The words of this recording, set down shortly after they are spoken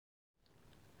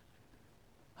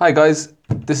Hi guys,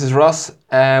 this is Ross,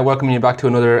 welcoming you back to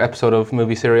another episode of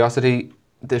Movie Seriosity,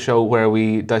 the show where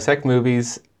we dissect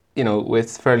movies,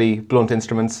 with fairly blunt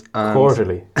instruments. And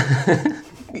Quarterly.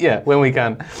 yeah, when we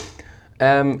can.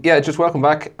 Just welcome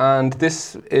back, and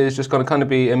this is just going to kind of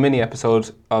be a mini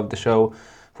episode of the show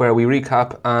where we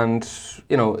recap and,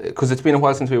 because it's been a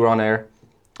while since we were on air,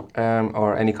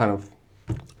 or any kind of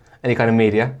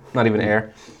media, not even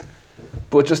air.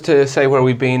 But just to say where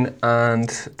we've been and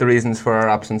the reasons for our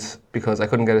absence, because I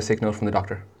couldn't get a sick note from the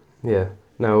doctor. Yeah.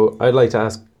 Now, I'd like to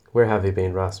ask, where have you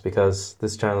been, Ross? Because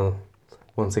this channel,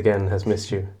 once again, has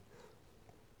missed you.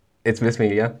 It's missed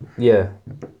me, yeah? Yeah.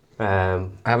 I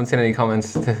haven't seen any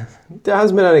comments. There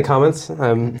hasn't been any comments.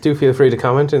 Do feel free to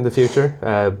comment in the future.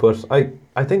 But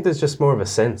I think there's just more of a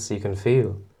sense you can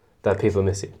feel that people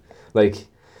miss you. Like,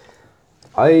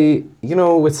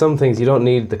 with some things, you don't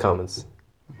need the comments.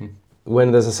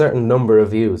 When there's a certain number of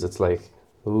views, it's like,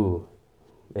 ooh,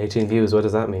 18 views, what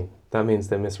does that mean? That means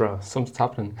they miss Ross. Something's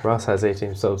happening. Ross has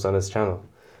 18 subs on his channel.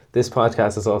 This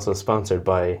podcast is also sponsored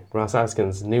by Ross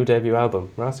Askin's new debut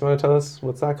album. Ross, you want to tell us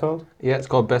what's that called? Yeah, it's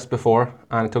called Best Before,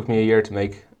 and it took me a year to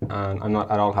make, and I'm not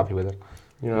at all happy with it.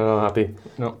 You're not all happy?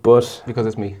 No. But because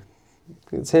it's me.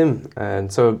 it's him,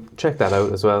 and so check that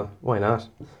out as well. Why not?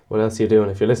 What else are you doing?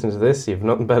 If you're listening to this, you've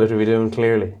nothing better to be doing,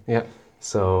 clearly. Yeah.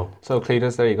 So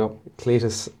Cletus, there you go.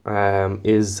 Cletus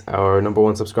is our number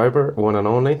one subscriber, one and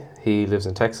only. He lives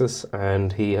in Texas,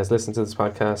 and he has listened to this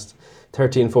podcast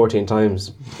 13, 14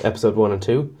 times, episode 1 and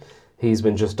 2. He's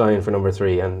been just dying for number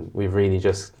 3, and we've really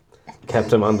just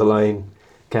kept him on the line,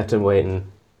 kept him waiting.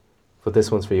 But this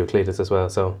one's for you, Cletus, as well.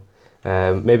 So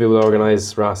maybe we'll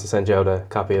organise Ross to send you out a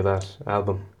copy of that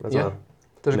album as well.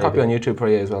 There's a copy on YouTube for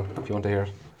you as well, if you want to hear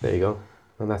it. There you go.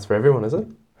 And that's for everyone, is it?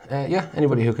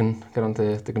 Anybody who can get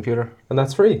onto the computer. And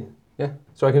that's free? Yeah.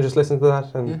 So I can just listen to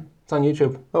that? And Yeah, it's on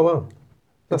YouTube. Oh, wow.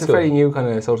 That's It's a good. fairly new kind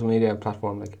of social media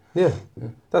platform. Yeah,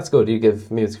 that's good. You give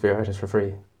music for your artist for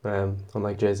free,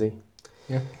 unlike Jay-Z.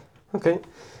 Yeah. Okay,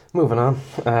 moving on.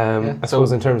 I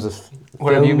suppose in terms of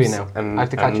where have you films been now? and, I have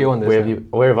to catch you on this.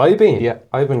 Where have I been? Yeah.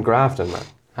 I've been grafting, man.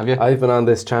 Have you? I've been on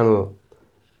this channel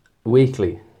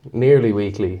weekly, nearly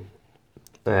weekly,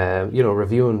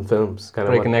 reviewing films.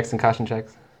 Breaking necks and cashing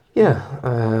checks. Yeah,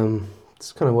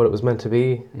 it's kind of what it was meant to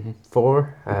be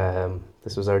for.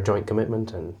 This was our joint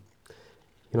commitment, and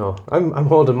I'm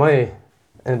holding my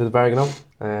end of the bargain up,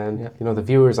 and the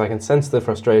viewers, I can sense the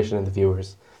frustration in the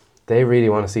viewers. They really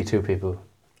want to see 2 people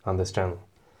on this channel.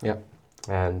 Yeah.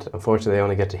 And unfortunately, they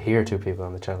only get to hear 2 people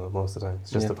on the channel most of the time.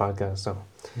 It's just a podcast. So,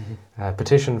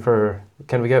 petition for,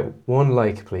 can we get 1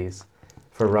 like, please,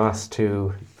 for Ross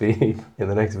to be in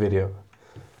the next video?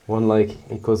 1 like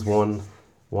equals 1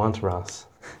 want Ross.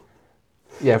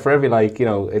 Yeah, for every like,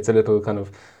 it's a little kind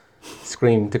of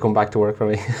scream to come back to work for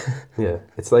me. Yeah,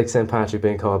 it's like St. Patrick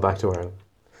being called back to Ireland.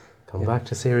 Come back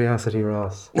to Seriosity,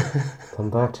 Ross. Come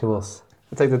back to us.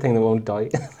 It's like the thing that won't die.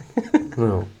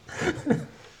 No.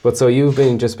 But so you've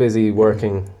been just busy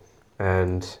working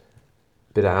and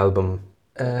a bit of album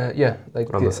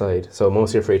on the side. So most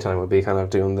of your free time would be kind of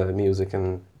doing the music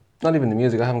and... Not even the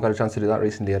music. I haven't got a chance to do that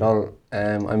recently at all.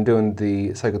 I'm doing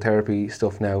the psychotherapy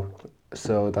stuff now.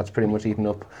 So that's pretty much eaten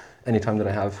up any time that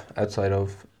I have outside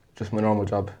of just my normal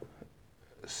job.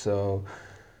 So,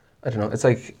 I don't know. It's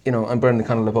like, I'm burning the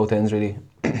candle at both ends, really.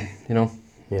 Yeah,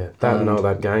 that and all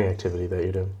that gang activity that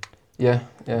you're doing. Yeah.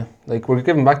 Like, we're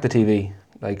giving back the TV.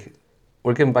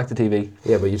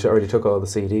 Yeah, but you already took all the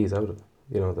CDs out of,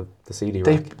 the CD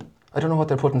rack. I don't know what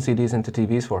they're putting CDs into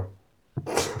TVs for.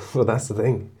 Well, that's the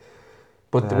thing.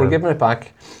 But we're giving it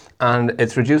back, and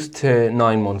it's reduced to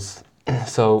 9 months.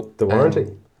 So the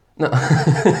warranty? No.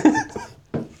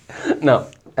 No,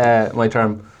 my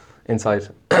term inside.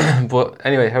 But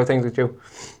anyway, how are things with you?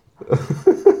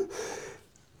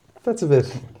 That's a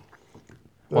bit...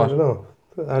 What? I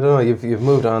don't know. You've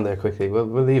moved on there quickly. We'll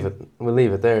leave it. We'll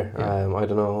leave it there. Yeah. I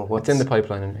don't know what's... It's in the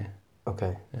pipeline anyway.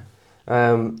 Okay. Yeah.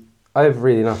 I've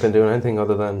really not been doing anything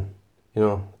other than,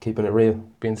 keeping it real.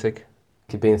 Being sick.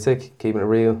 Keep being sick, keeping it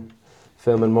real,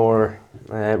 filming more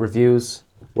reviews,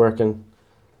 working,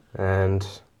 and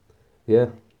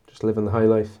just living the high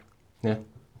life. Yeah.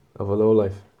 Of a low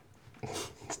life.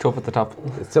 It's tough at the top.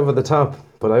 It's tough at the top,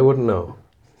 but I wouldn't know.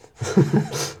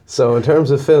 So in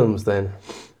terms of films then,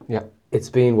 it's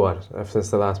been what, since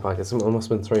the last podcast? It's almost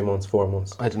been 3 months, 4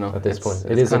 months. I don't know. At this point.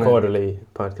 It is a quarterly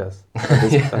podcast.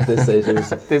 At this stage. It's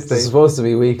stage. supposed to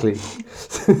be weekly.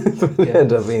 But it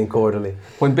ended up being quarterly.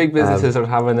 When big businesses are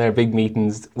having their big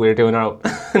meetings, we're doing our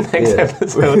next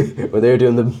episode. When they're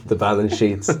doing the balance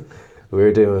sheets,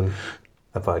 we're doing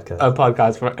a podcast. A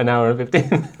podcast for an hour and 15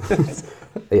 minutes.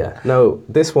 Yeah. No,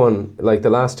 this one, like the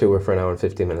last two were for an hour and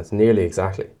 15 minutes, nearly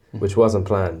exactly, which wasn't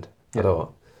planned at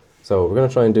all. So we're going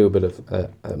to try and do a bit of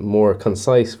a more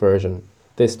concise version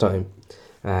this time,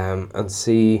 and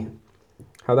see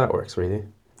how that works, really.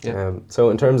 Yeah. So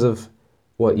in terms of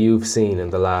what you've seen in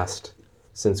the last,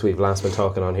 since we've last been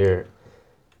talking on here,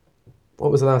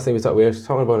 what was the last thing we thought? We were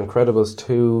talking about Incredibles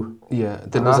 2. Yeah,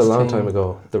 That was a long time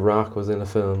ago. The Rock was in a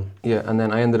film. Yeah, and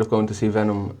then I ended up going to see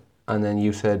Venom, and then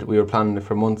you said we were planning it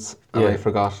for months, and Yeah. I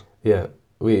forgot, Yeah,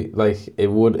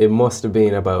 it must have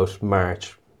been about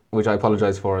March, which I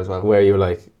apologise for as well. where you were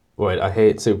like, "Wait, I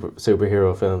hate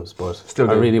superhero films, but Still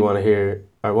I do. really want to hear.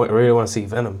 I really want to see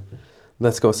Venom.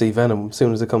 Let's go see Venom as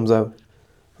soon as it comes out."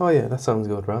 Oh yeah, that sounds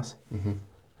good, Ross. Hmm.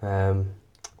 Um,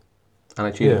 And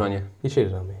I cheated Yeah. on you. you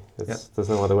cheated on me. There's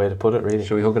no other way to put it, really.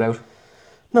 Should we hug it out?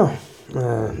 No,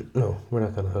 no, we're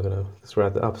not going to hug it out. 'Cause we're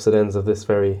at the opposite ends of this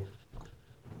very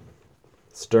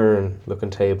stern-looking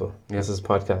table. Yeah. This is a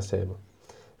podcast table,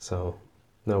 so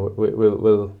no,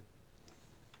 we'll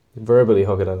verbally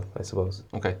hug it out, I suppose.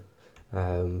 Okay.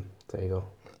 There you go.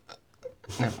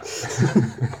 No.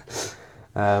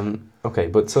 Okay,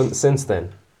 but since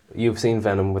then, you've seen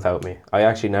Venom without me. I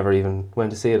actually never even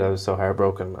went to see it. I was so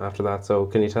heartbroken after that. So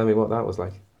can you tell me what that was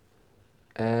like?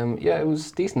 Yeah, it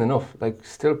was decent enough. Like,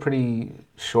 still pretty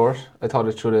short. I thought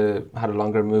it should have had a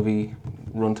longer movie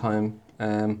runtime,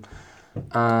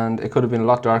 and it could have been a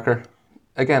lot darker.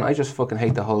 Again, I just fucking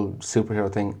hate the whole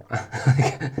superhero thing.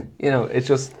 You know, it's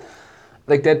just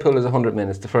like Deadpool is 100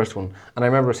 minutes, the first one, and I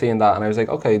remember seeing that, and I was like,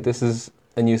 okay, this is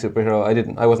a new superhero.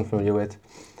 I wasn't familiar with.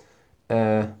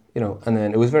 You know, and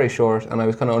then it was very short, and I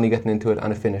was kind of only getting into it,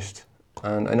 and it finished.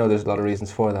 And I know there's a lot of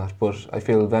reasons for that, but I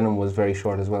feel Venom was very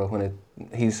short as well.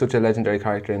 He's such a legendary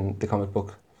character in the comic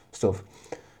book stuff.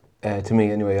 To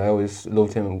me, anyway, I always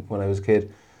loved him when I was a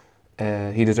kid.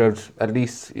 He deserved at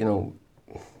least, you know,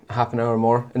 half an hour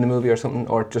more in the movie or something,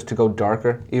 or just to go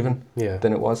darker even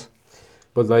than it was.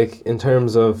 But like in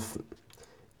terms of,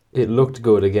 it looked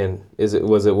good again.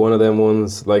 Was it one of them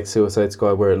ones like Suicide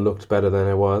Squad where it looked better than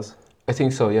it was? I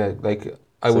think so. Yeah, like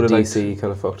I So would have liked. DC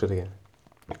kind of fucked it again.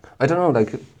 I don't know,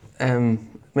 like,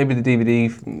 maybe the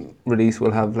DVD release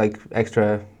will have like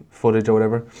extra footage or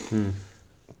whatever.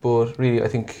 But really, I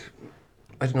think,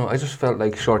 I don't know, I just felt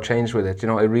like shortchanged with it. You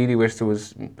know, I really wish there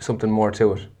was something more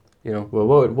to it. You know. Well,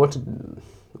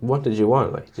 what did you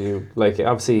want? Like, do you like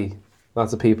obviously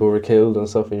lots of people were killed and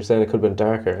stuff, and you're saying it could have been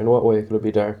darker. In what way could it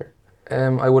be darker?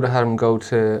 I would have had him go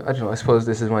to, I don't know, I suppose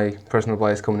this is my personal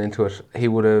bias coming into it. He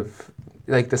would have,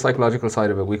 like, the psychological side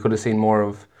of it, we could have seen more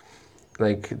of,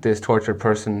 like, this tortured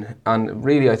person. And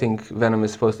really, I think Venom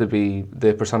is supposed to be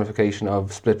the personification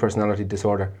of split personality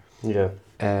disorder. Yeah.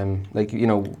 Like, you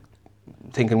know,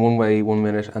 thinking one way 1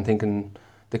 minute and thinking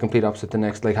the complete opposite the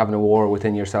next, like having a war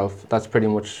within yourself. That's pretty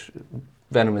much,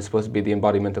 Venom is supposed to be the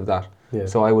embodiment of that. Yeah.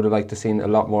 So I would have liked to seen a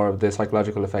lot more of the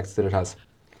psychological effects that it has.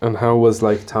 And how was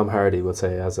like Tom Hardy, would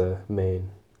say, as a main?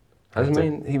 As I actor?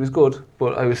 mean, he was good,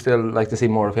 but I would still like to see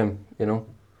more of him, you know?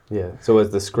 Yeah. So was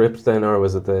the script then, or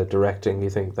was it the directing, you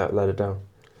think, that let it down?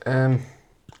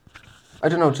 I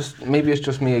don't know, just maybe it's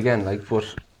just me again, like, but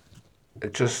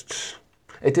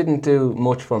it didn't do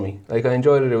much for me. Like, I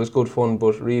enjoyed it, it was good fun,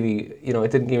 but really, you know,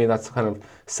 it didn't give me that kind of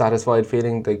satisfied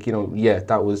feeling, like, you know, yeah,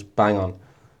 that was bang on.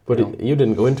 But you know? you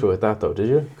didn't go into it that though, did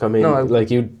you? I mean, No, like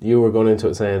you were going into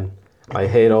it saying, I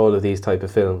hate all of these type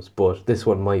of films, but this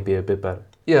one might be a bit better.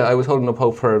 Yeah, I was holding up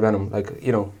hope for Venom, like,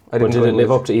 you know, I didn't. But did go it live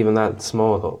with- up to even that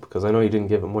small hope? Because I know you didn't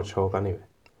give it much hope anyway.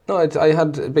 No, I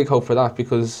had a big hope for that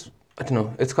because, I don't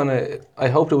know, it's kind of, I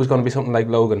hoped it was going to be something like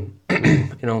Logan,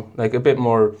 you know, like a bit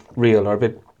more real or a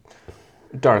bit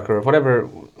darker, or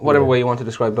whatever way you want to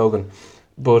describe Logan.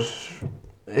 But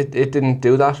it didn't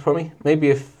do that for me. Maybe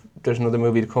if there's another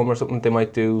movie to come or something, they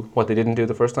might do what they didn't do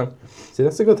the first time. See,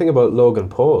 that's the good thing about Logan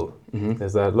Paul,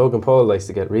 is that Logan Paul likes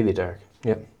to get really dark.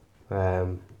 Yeah.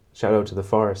 Shout out to The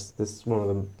Forest. This is one of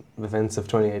the events of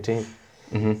 2018.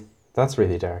 Mm-hmm. That's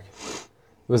really dark.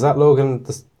 Was that Logan?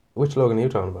 Which Logan are you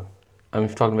talking about? I'm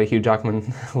talking about Hugh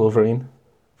Jackman, Wolverine,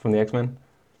 from the X-Men.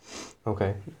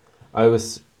 Okay, I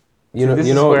was. See, this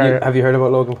is where- Have you heard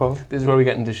about Logan Paul? This is where we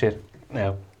get into shit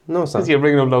now. No, it's not. Because you're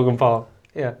bringing up Logan Paul.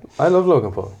 Yeah. I love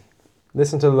Logan Paul.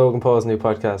 Listen to Logan Paul's new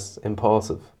podcast,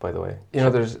 Impulsive, by the way. You know,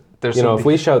 there's You know, if something-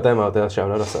 we shout them out, they'll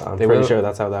shout at us. I'm They pretty will. sure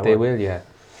that's how that They works. will, yeah.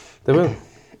 They will.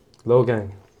 Low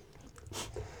gang.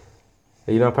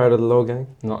 Are you not part of the low gang?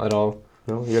 Not at all.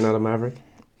 No, you're not a maverick.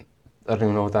 I don't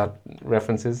even know what that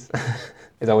reference is.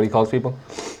 Is that what he calls people?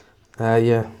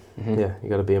 Yeah, Mhm. yeah. You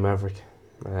got to be a maverick.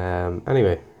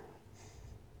 Anyway,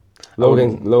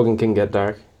 Logan can get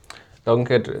dark.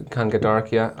 Logan can get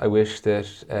dark, yeah. I wish that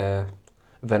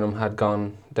Venom had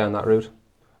gone down that route.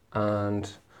 And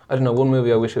I don't know, one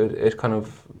movie I wish it kind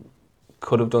of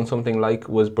could have done something like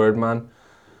was Birdman,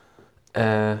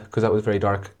 because that was very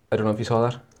dark. I don't know if you saw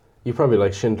that. You probably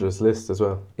like Schindler's List as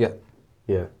well. Yeah.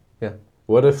 Yeah. Yeah.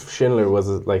 What if Schindler was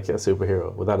like a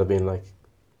superhero? Would that have been like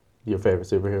your favourite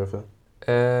superhero film?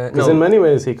 Because No, in many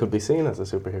ways he could be seen as a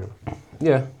superhero.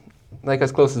 yeah, like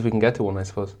as close as we can get to one, I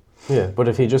suppose. Yeah, but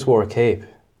if he just wore a cape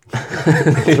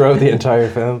throughout the entire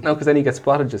film. No, because then he gets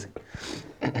spotted. Just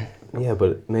Yeah,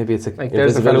 but maybe it's a like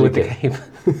there's the fellow with the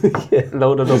invisibility cape, Yeah.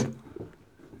 loaded up.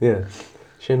 Yeah,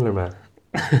 Schindler Man.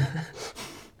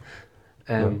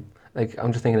 Like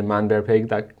I'm just thinking of Man Bear Pig.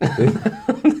 That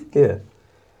Yeah.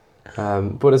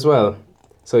 But as well,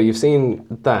 so you've seen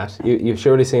that. You've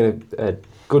surely seen a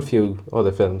good few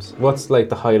other films. What's like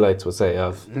the highlights, would say,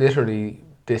 of? literally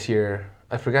this year.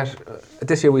 I forget.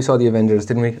 This year we saw the Avengers,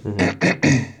 didn't we?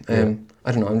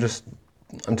 I don't know. I'm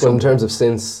Well, in terms of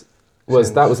since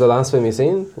that was the last film you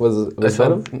seen? Was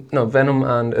Venom? No, Venom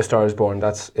and A Star Is Born.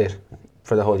 That's it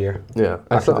for the whole year. Yeah.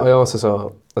 After that. I also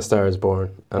saw A Star Is Born,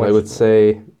 and I Which- would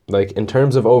say, like, in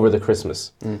terms of over the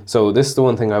Christmas. So this is the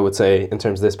one thing I would say in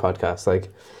terms of this podcast. Like,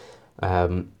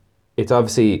 it's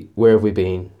obviously, where have we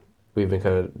been? We've been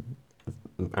kind of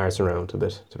arsing around a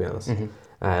bit, to be honest.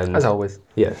 And As always.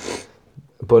 yeah.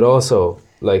 But also,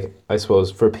 like, I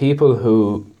suppose for people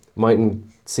who mightn't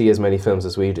see as many films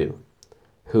as we do,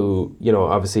 who, you know,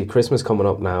 obviously Christmas coming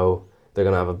up now, they're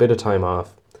going to have a bit of time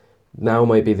off. Now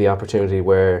might be the opportunity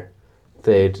where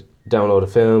they'd download a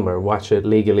film or watch it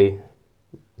legally.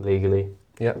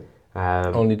 Yeah.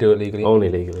 Um, Only do it legally. only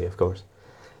legally, of course.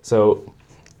 So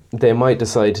they might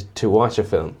decide to watch a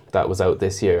film that was out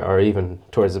this year or even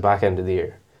towards the back end of the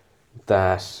year.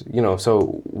 That, you know,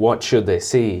 so what should they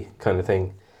see, kind of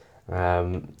thing.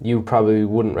 You probably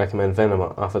wouldn't recommend Venom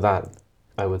off of that,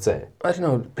 I would say. I don't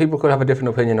know. People could have a different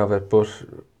opinion of it, but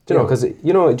Do you know, because,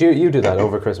 you know, do you do that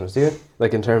over Christmas, do you?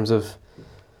 Like, in terms of,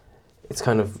 it's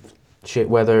kind of shit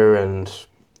weather and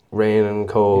rain and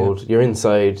cold. You're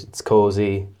inside, it's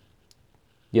cozy.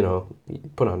 You know, you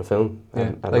put on a film.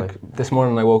 yeah. at Like night. this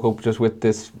morning, I woke up just with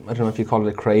this. I don't know if you call it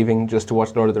a craving, just to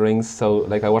watch Lord of the Rings. So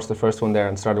like I watched the first one there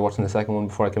and started watching the second one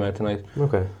before I came out tonight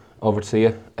Okay. over to see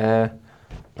it.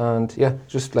 And yeah,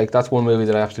 just like that's one movie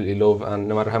that I absolutely love, and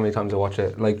no matter how many times I watch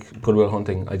it, like Good Will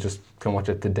Hunting, I just can watch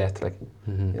it to death. Like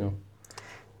you know.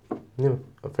 Yeah,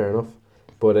 fair enough.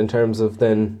 But in terms of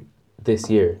then this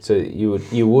year, so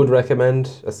you would recommend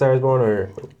A Star Is Born, or?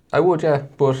 I would, yeah,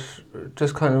 but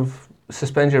just kind of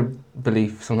suspend your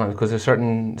belief sometimes, because there's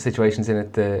certain situations in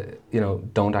it that, you know,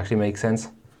 don't actually make sense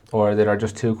or that are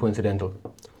just too coincidental.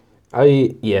 But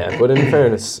in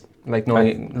fairness, Like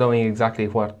knowing exactly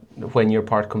when your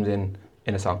part comes in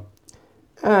a song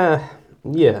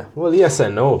yeah, well, yes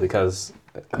and no, because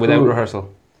without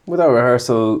rehearsal. without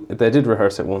rehearsal, they did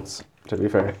rehearse it once, to be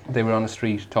fair. They were on the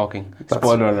street talking. That's-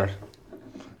 Spoiler alert.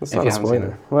 That's If not you a haven't seen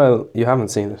spoiler. Well, you haven't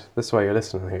seen it. This is why you're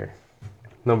listening here.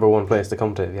 Number one place to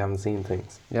come to if you haven't seen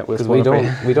things. Yeah, we'll Because spoil it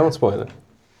for you. we don't spoil it.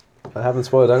 I haven't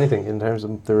spoiled anything in terms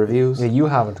of the reviews. Yeah, you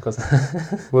haven't, because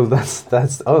Well,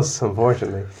 that's us,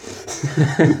 unfortunately.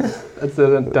 that's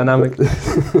the dynamic.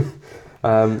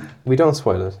 We don't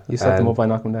spoil it. You set them up, I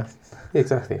knock them down.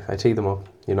 Exactly. I tee them up,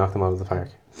 you knock them out of the park.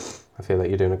 I feel like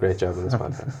you're doing a great job in this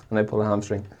podcast. And I pull a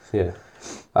hamstring. Yeah.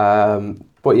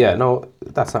 But yeah, no,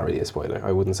 that's not really a spoiler,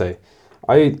 I wouldn't say.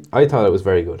 I thought it was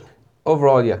very good.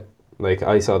 Overall, yeah. Like,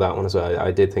 I saw that one as well. I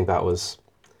did think that was...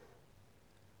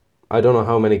 I don't know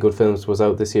how many good films was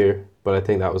out this year, but I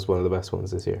think that was one of the best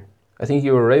ones this year. I think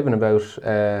you were raving about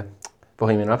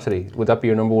Bohemian Rhapsody. Would that be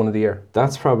your number one of the year?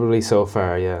 That's probably so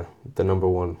far, yeah, the number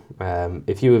one.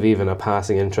 If you have even a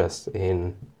passing interest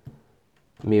in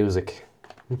music,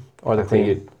 Or the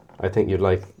Queen? I think you'd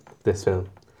like this film.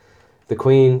 The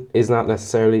Queen is not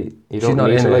necessarily... You She's don't not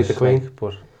need in to it, like the Queen. like,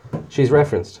 but She's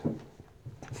referenced.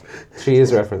 She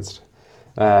is referenced.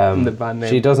 the band name.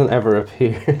 She doesn't ever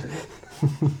appear.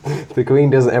 The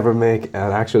Queen doesn't ever make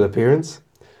an actual appearance,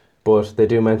 but they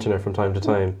do mention her from time to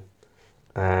time,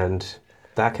 and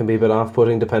that can be a bit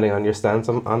off-putting depending on your stance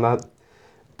on that.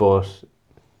 But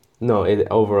no,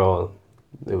 overall,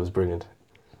 it was brilliant.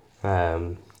 Do you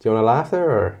want to laugh there,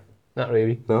 or Not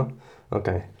really. no?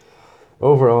 Okay.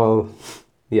 Overall,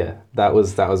 yeah, that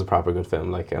was a proper good film.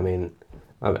 Like, I mean,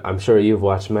 I'm sure you've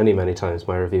watched many times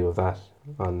my review of that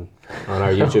on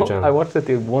our YouTube channel. I watched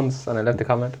it once and I left a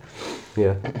comment.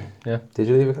 Yeah. Yeah. Did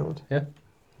you leave a comment? Yeah.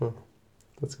 Oh,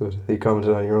 that's good. You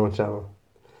commented on your own channel.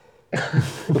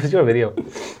 It was your video.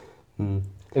 Mm.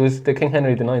 It was the King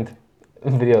Henry IX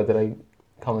video that I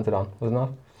commented on, was it not?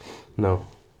 No.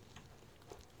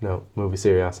 Movie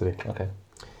Seriosity. Okay.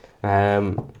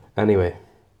 Anyway,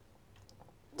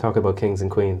 talk about kings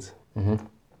and queens. Mm-hmm.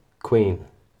 Queen,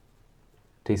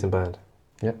 decent band.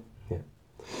 Yeah. Yeah,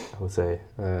 I would say.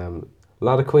 A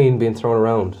lot of Queen being thrown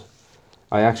around.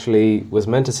 I actually was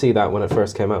meant to see that when it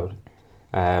first came out.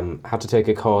 Had to take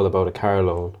a call about a car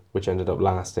loan, which ended up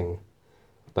lasting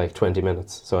like 20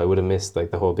 minutes. So I would have missed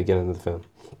like the whole beginning of the film.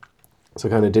 So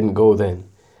I kind of didn't go then,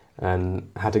 and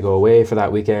had to go away for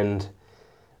that weekend.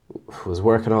 Was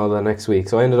working all the next week,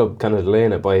 so I ended up kind of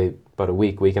delaying it by about a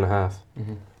week and a half.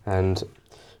 Mm-hmm. And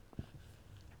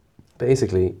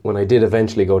basically, when I did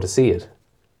eventually go to see it,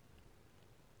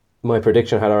 my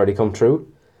prediction had already come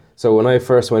true. So when I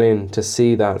first went in to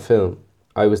see that film,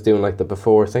 I was doing like the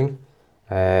before thing,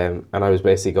 and I was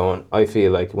basically going, I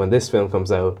feel like when this film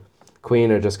comes out,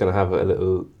 Queen are just going to have a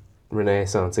little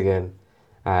renaissance again,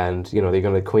 and you know they're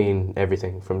going to Queen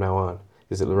everything from now on,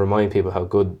 because it'll remind people how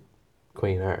good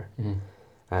Queen are. Mm-hmm.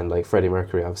 And like Freddie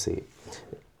Mercury obviously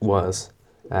was,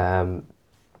 and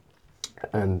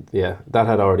yeah, that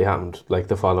had already happened like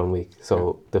the following week.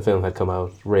 So the film had come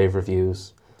out, rave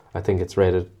reviews. I think it's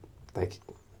rated like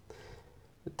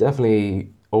definitely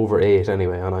over 8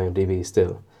 anyway on IMDb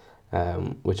still,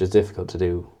 which is difficult to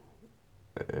do,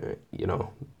 you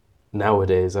know,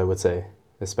 nowadays I would say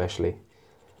especially.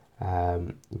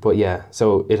 But yeah,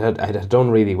 so it had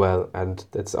done really well, and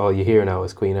that's all you hear now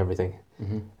is Queen everything.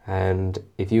 Mm-hmm. And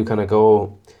if you kind of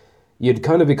go, you'd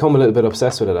kind of become a little bit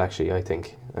obsessed with it actually, I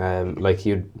think. Like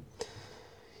you'd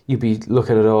be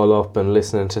looking it all up and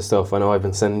listening to stuff. I know I've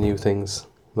been sending you things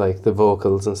like the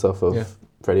vocals and stuff of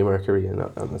Freddie Mercury, and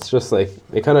it's just like,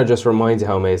 it kind of just reminds you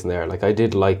how amazing they are. Like I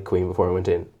did like Queen before I went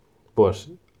in, but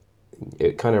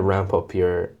it kind of ramp up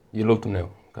your... You love them now,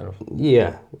 kind of.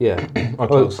 Yeah. Or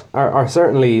close. Are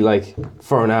certainly like,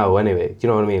 for now anyway, you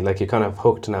know what I mean? Like you're kind of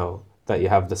hooked now that you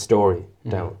have the story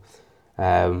down.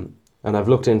 And I've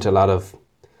looked into a lot of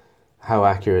how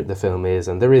accurate the film is,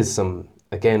 and there is some,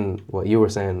 again, what you were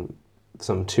saying,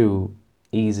 some too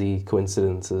easy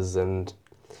coincidences and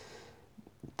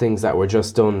things that were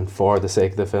just done for the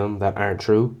sake of the film that aren't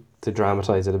true, to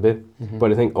dramatize it a bit. Mm-hmm.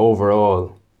 But I think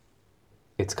overall,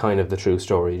 it's kind of the true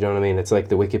story. You know what I mean? It's like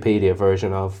the Wikipedia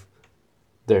version of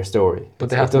their story. But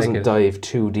they have it to make doesn't it... dive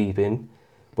too deep in,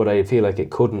 but I feel like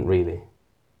it couldn't really.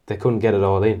 They couldn't get it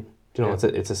all in. You know,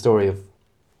 it's a story of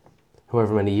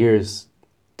however many years,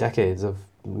 decades of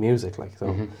music, like, so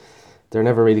Mm-hmm. they're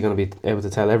never really going to be able to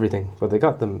tell everything, but they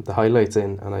got the highlights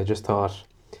in. And I just thought,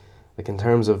 like, in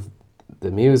terms of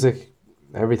the music,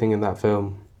 everything in that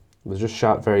film was just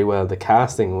shot very well. The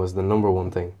casting was the number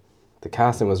one thing. The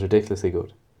casting was ridiculously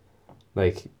good.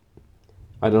 Like,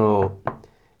 I don't know,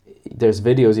 there's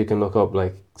videos you can look up,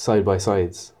 like side by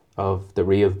sides of the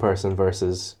real person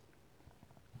versus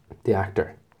the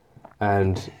actor,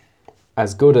 and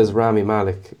as good as Rami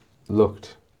Malek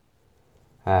looked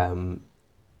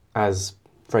as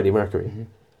Freddie Mercury, Mm-hmm.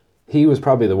 he was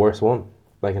probably the worst one,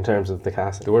 like in terms of the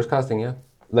casting. The worst casting, yeah.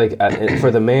 Like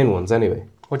for the main ones anyway.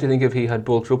 What do you think if he had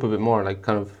bulked up a bit more, like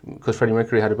kind of, because Freddie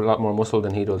Mercury had a lot more muscle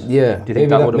than he does? Yeah, Do you think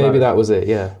that would have maybe mattered? that was it,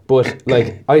 yeah. But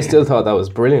like, I still thought that was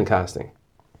brilliant casting.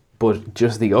 But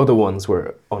just the other ones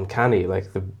were uncanny.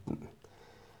 Like the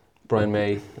Brian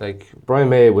May, like Brian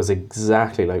May was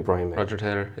exactly like Brian May. Roger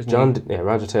Taylor. Isn't he?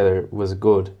 Roger Taylor was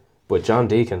good, but John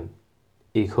Deacon,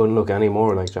 he couldn't look any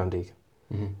more like John Deacon.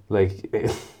 Mm-hmm. Like,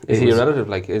 Is he a relative?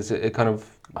 Like, is it kind of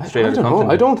straight I out of don't know.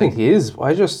 Compton? I don't think he is.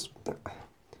 I just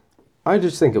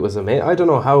think it was amazing. I don't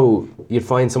know how you'd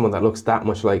find someone that looks that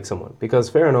much like someone, because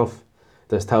fair enough,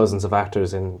 there's thousands of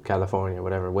actors in California or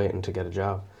whatever waiting to get a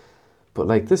job, but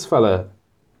like this fella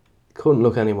couldn't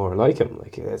look any more like him.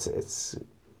 Like it's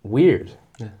weird.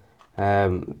 Yeah.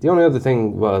 The only other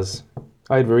thing was,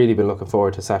 I'd really been looking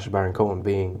forward to Sacha Baron Cohen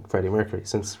being Freddie Mercury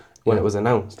since when it was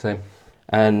announced. Same.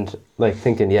 And like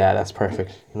thinking, yeah, that's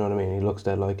perfect. You know what I mean? He looks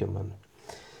dead like him, and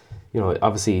you know,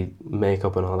 obviously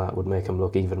makeup and all that would make him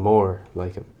look even more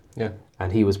like him. Yeah.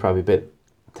 And he was probably a bit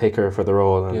thicker for the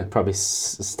role, and Yeah. probably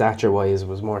stature-wise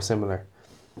was more similar.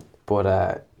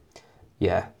 But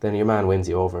yeah, then your man wins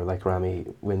you over, like Rami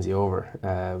wins you over.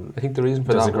 I think the reason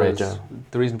for Does that a great was job.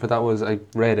 the reason for that was, I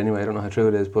read anyway. I don't know how true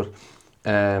it is, but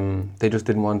they just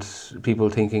didn't want people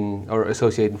thinking or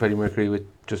associating Freddie Mercury with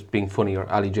just being funny, or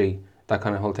Ali G, that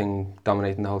kind of whole thing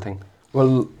dominating the whole thing.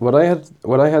 Well, what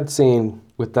I had seen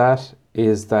with that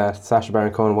is that Sacha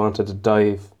Baron Cohen wanted to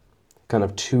dive kind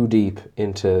of too deep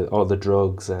into all the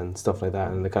drugs and stuff like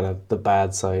that, and the kind of the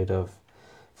bad side of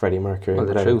Freddie Mercury. Well, and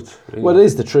the whatever. truth. Really. Well, it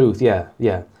is the truth, yeah.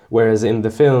 Whereas in the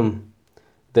film,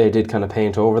 they did kind of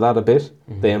paint over that a bit.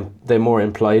 Mm-hmm. They more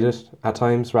implied it at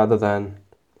times rather than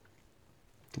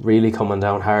really coming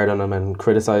down hard on him and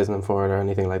criticising him for it or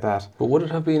anything like that. But would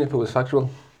it have been if it was factual?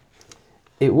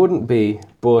 It wouldn't be,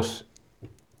 but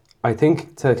I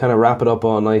think to kind of wrap it up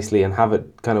all nicely and have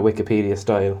it kind of Wikipedia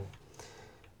style,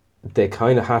 they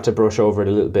kind of had to brush over it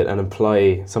a little bit and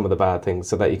imply some of the bad things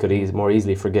so that you could more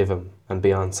easily forgive him and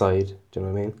be on side. Do you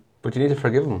know what I mean? But you need to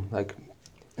forgive him, like,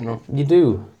 you know. You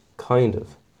do, kind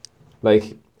of.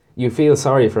 Like, you feel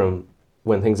sorry for him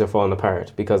when things are falling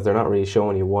apart because they're not really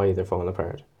showing you why they're falling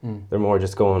apart. They're more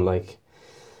just going like,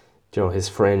 you know, his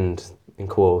friend, in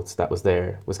quotes, that was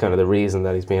there was kind of the reason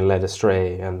that he's being led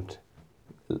astray, and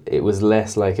it was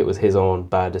less like it was his own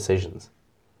bad decisions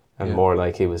and more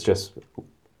like he was just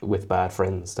with bad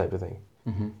friends type of thing.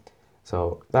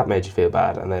 So that made you feel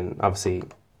bad, and then obviously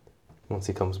once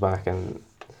he comes back, and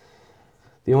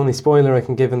the only spoiler I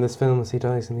can give in this film is he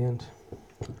dies in the end.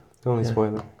 The only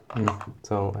spoiler.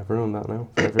 So I've ruined that now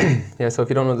for everyone. Yeah, so if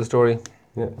you don't know the story...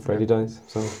 Yeah, Freddy dies,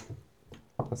 so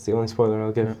that's the only spoiler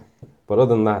I'll give. But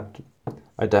other than that,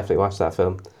 I definitely watched that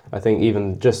film. I think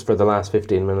even just for the last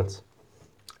 15 minutes,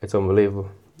 it's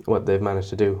unbelievable what they've managed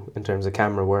to do in terms of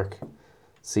camera work,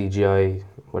 CGI,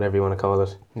 whatever you want to call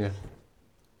it. Yeah.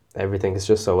 Everything is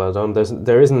just so well done.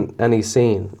 There isn't any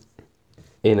scene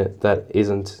in it that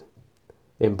isn't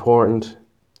important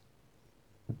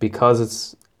because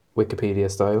it's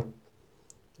Wikipedia style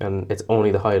and it's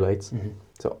only the highlights.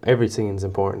 So every scene's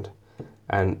important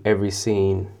and every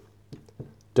scene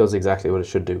does exactly what it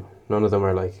should do. None of them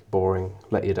are like boring,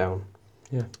 let you down.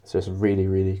 Yeah. It's just really,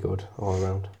 really good all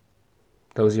around.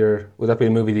 That was would that be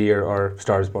a movie of the year or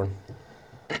Star is Born?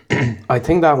 I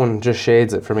think that one just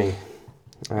shades it for me.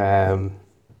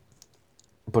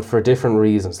 But for different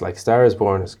reasons. Like Star is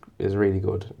Born is really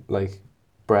good. Like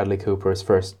Bradley Cooper's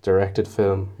first directed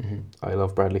film. I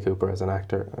love Bradley Cooper as an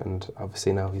actor, and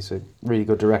obviously now he's a really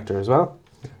good director as well,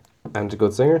 and a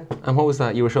good singer. And what was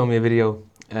that? You were showing me a video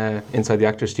inside the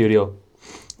actor's studio.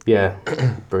 Yeah,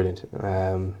 brilliant.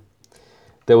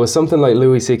 There was something like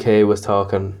Louis C.K. was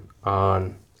talking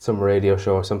on some radio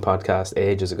show or some podcast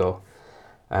ages ago,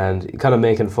 and kind of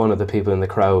making fun of the people in the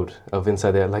crowd of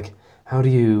inside there, like, how do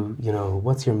you know,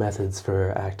 what's your methods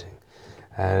for acting?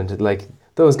 And like,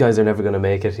 those guys are never going to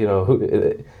make it, you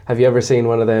know. Have you ever seen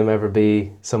one of them ever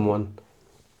be someone?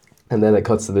 And then it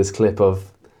cuts to this clip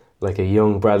of like a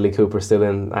young Bradley Cooper still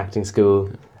in acting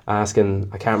school asking,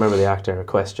 I can't remember the actor, a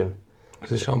question.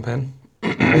 Was it Sean Penn?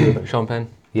 Sean Penn?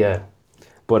 Yeah.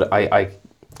 But I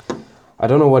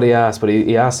don't know what he asked, but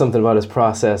he asked something about his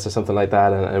process or something like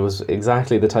that, and it was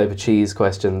exactly the type of cheese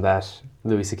question that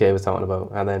Louis C.K. was talking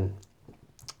about. And then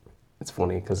it's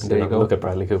funny because look at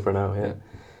Bradley Cooper now, yeah.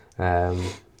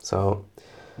 So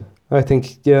I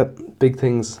think, yeah, big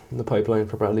things in the pipeline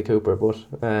for Bradley Cooper, but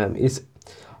it's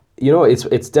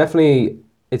definitely,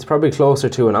 it's probably closer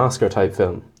to an Oscar type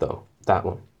film though, that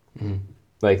one.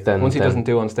 Like then once he doesn't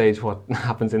do on stage what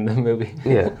happens in the movie.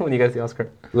 Yeah. When he gets the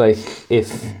Oscar. Like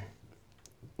if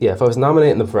I was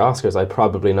nominating them for Oscars, I'd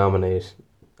probably nominate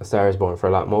A Star is Born for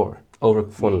a lot more.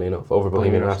 Funnily enough, over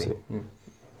Bohemian Rhapsody.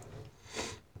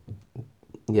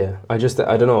 Yeah, I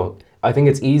don't know. I think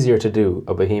it's easier to do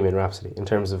a Bohemian Rhapsody in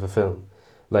terms of a film.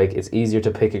 Like, it's easier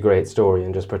to pick a great story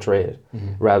and just portray it,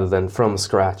 rather than from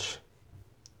scratch.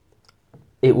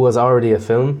 It was already a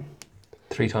film.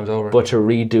 3 times over. But to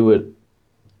redo it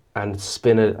and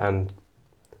spin it and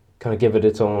kind of give it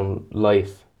its own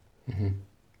life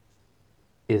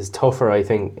is tougher, I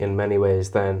think, in many ways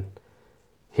than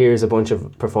here's a bunch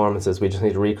of performances we just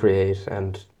need to recreate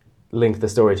and link the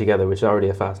story together, which is already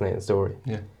a fascinating story.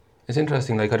 Yeah. It's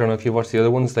interesting, like, I don't know if you watched the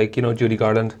other ones, like, you know, Judy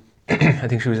Garland. I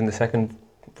think she was in the second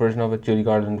version of it. Judy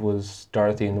Garland was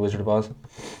Dorothy in The Wizard of Oz.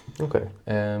 Okay.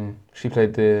 She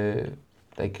played the,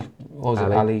 like, what was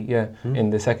it, Ali? Yeah, in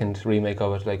the second remake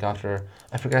of it, like, after,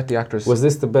 I forget the actress. Was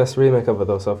this the best remake of it,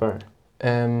 though, so far?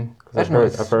 I've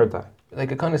heard that.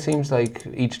 Like, it kind of seems like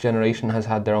each generation has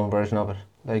had their own version of it.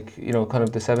 Like, you know, kind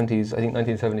of the 70s, I think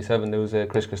 1977, there was a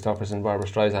Chris Christopherson, Barbra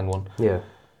Streisand one. Yeah.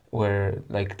 Where,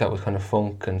 like, that was kind of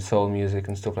funk and soul music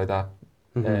and stuff like that.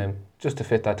 Just to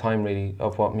fit that time, really,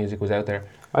 of what music was out there.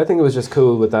 I think it was just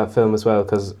cool with that film as well,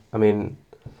 because, I mean,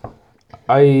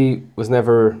 I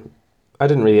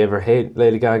didn't really ever hate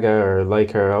Lady Gaga or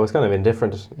like her. I was kind of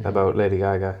indifferent about Lady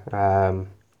Gaga.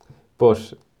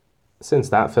 But since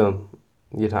that film,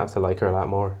 you'd have to like her a lot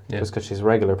more, just because she's a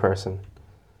regular person.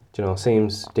 You know,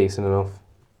 seems decent enough,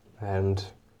 and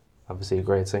obviously a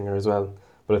great singer as well.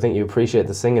 But I think you appreciate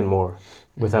the singing more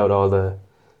without all the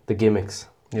gimmicks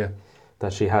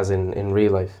that she has in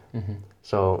real life.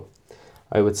 So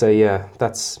I would say, yeah,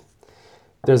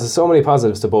 there's so many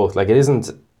positives to both. Like,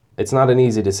 it's not an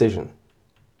easy decision.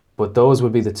 But those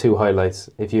would be the two highlights.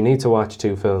 If you need to watch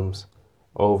two films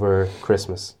over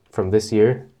Christmas from this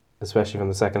year, especially from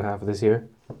the second half of this year,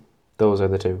 those are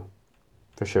the two,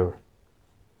 for sure.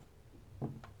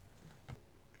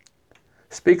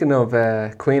 Speaking of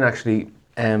Queen, actually,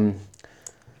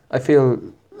 I feel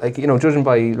like, you know, judging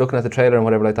by looking at the trailer and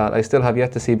whatever like that, I still have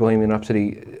yet to see Bohemian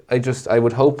Rhapsody. I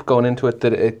would hope going into it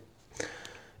that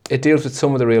it deals with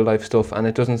some of the real life stuff, and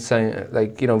it doesn't sound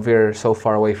like, you know, veer so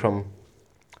far away from,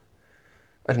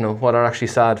 I don't know, what are actually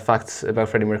sad facts about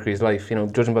Freddie Mercury's life. You know,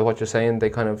 judging by what you're saying, they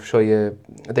kind of show you,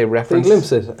 they reference. They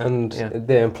glimpse it and Yeah.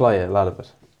 they imply a lot of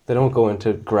it. They don't go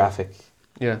into graphic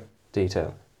Yeah,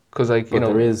 detail. because like, But you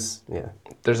know, there is, yeah.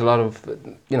 there's a lot of,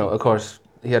 you know, of course,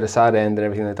 he had a sad end and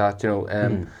everything like that, you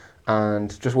know,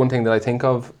 and just one thing that I think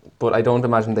of, but I don't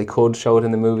imagine they could show it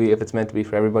in the movie if it's meant to be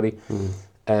for everybody,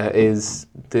 is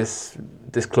this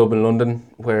club in London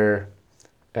where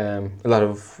a lot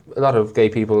of gay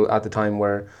people at the time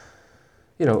were,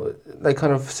 you know, like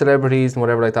kind of celebrities and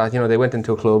whatever like that. You know, they went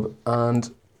into a club and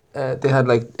they had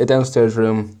like a downstairs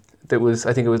room that was,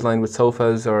 I think it was lined with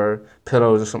sofas or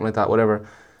pillows or something like that, whatever.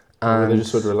 Or And they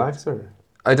just would relax, or?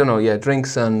 I don't know, yeah,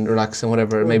 drinks and relax and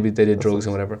whatever. Maybe they did drugs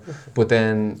and whatever. But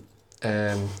then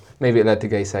maybe it led to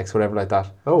gay sex, whatever like that.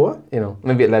 Oh, what? You know,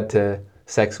 maybe it led to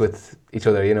sex with each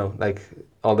other, you know, like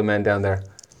all the men down there.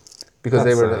 Because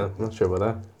they were like, I'm not sure about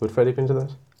that. Would Freddie been to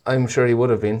that? I'm sure he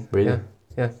would have been. Really?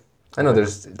 Yeah. I know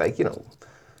there's, like, you know,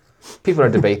 people are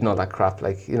debating all that crap,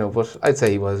 like, you know, but I'd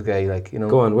say he was gay, like, you know.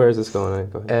 Go on, where is this going?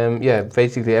 Go ahead. Yeah,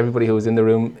 basically everybody who was in the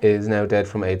room is now dead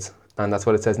from AIDS. And that's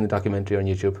what it says in the documentary on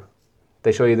YouTube.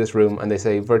 They show you this room and they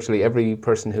say virtually every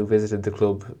person who visited the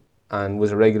club and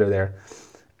was a regular there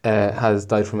has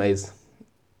died from AIDS.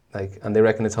 Like, and they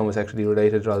reckon it's homosexually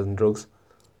related rather than drugs.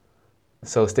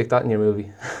 So stick that in your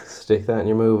movie. Stick that in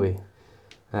your movie.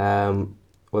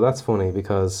 Well, that's funny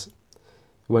because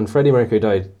when Freddie Mercury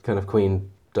died, kind of Queen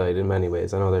died in many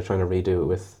ways. I know they're trying to redo it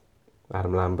with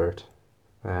Adam Lambert.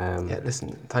 Yeah,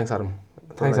 listen, thanks Adam.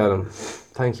 Thanks, Adam.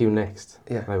 Thank you next,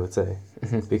 Yeah. I would say.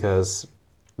 Because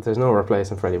there's no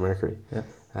replacing Freddie Mercury.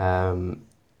 Yeah.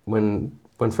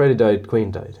 When Freddie died,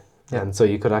 Queen died. Yeah. And so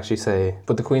you could actually say...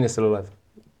 But the Queen is still alive.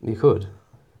 You could.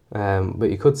 But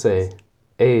you could say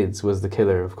AIDS was the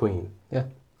killer of Queen. Yeah.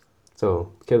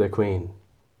 So Killer Queen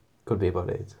could be about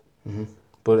AIDS.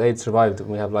 But AIDS survived and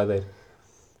we have Live Aid.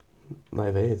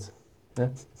 Live AIDS. Yeah.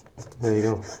 There you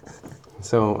go.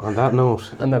 So on that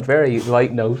note... On that very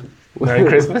light note, Merry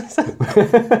Christmas.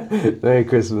 Merry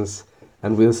Christmas.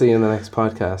 And we'll see you in the next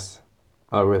podcast.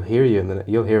 Or we'll hear you,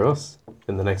 you'll hear us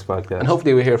in the next podcast. And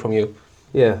hopefully we hear from you.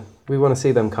 Yeah, we want to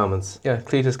see them comments. Yeah,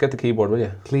 Cletus, get the keyboard, will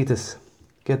you? Cletus,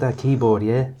 get that keyboard,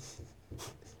 yeah?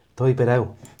 Type it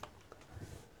out.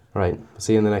 Right,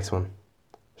 see you in the next one.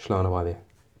 Sláinte mhaile.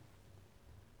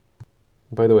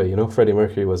 By the way, you know Freddie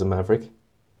Mercury was a maverick?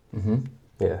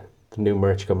 Yeah, the new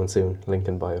merch coming soon. Link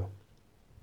in bio.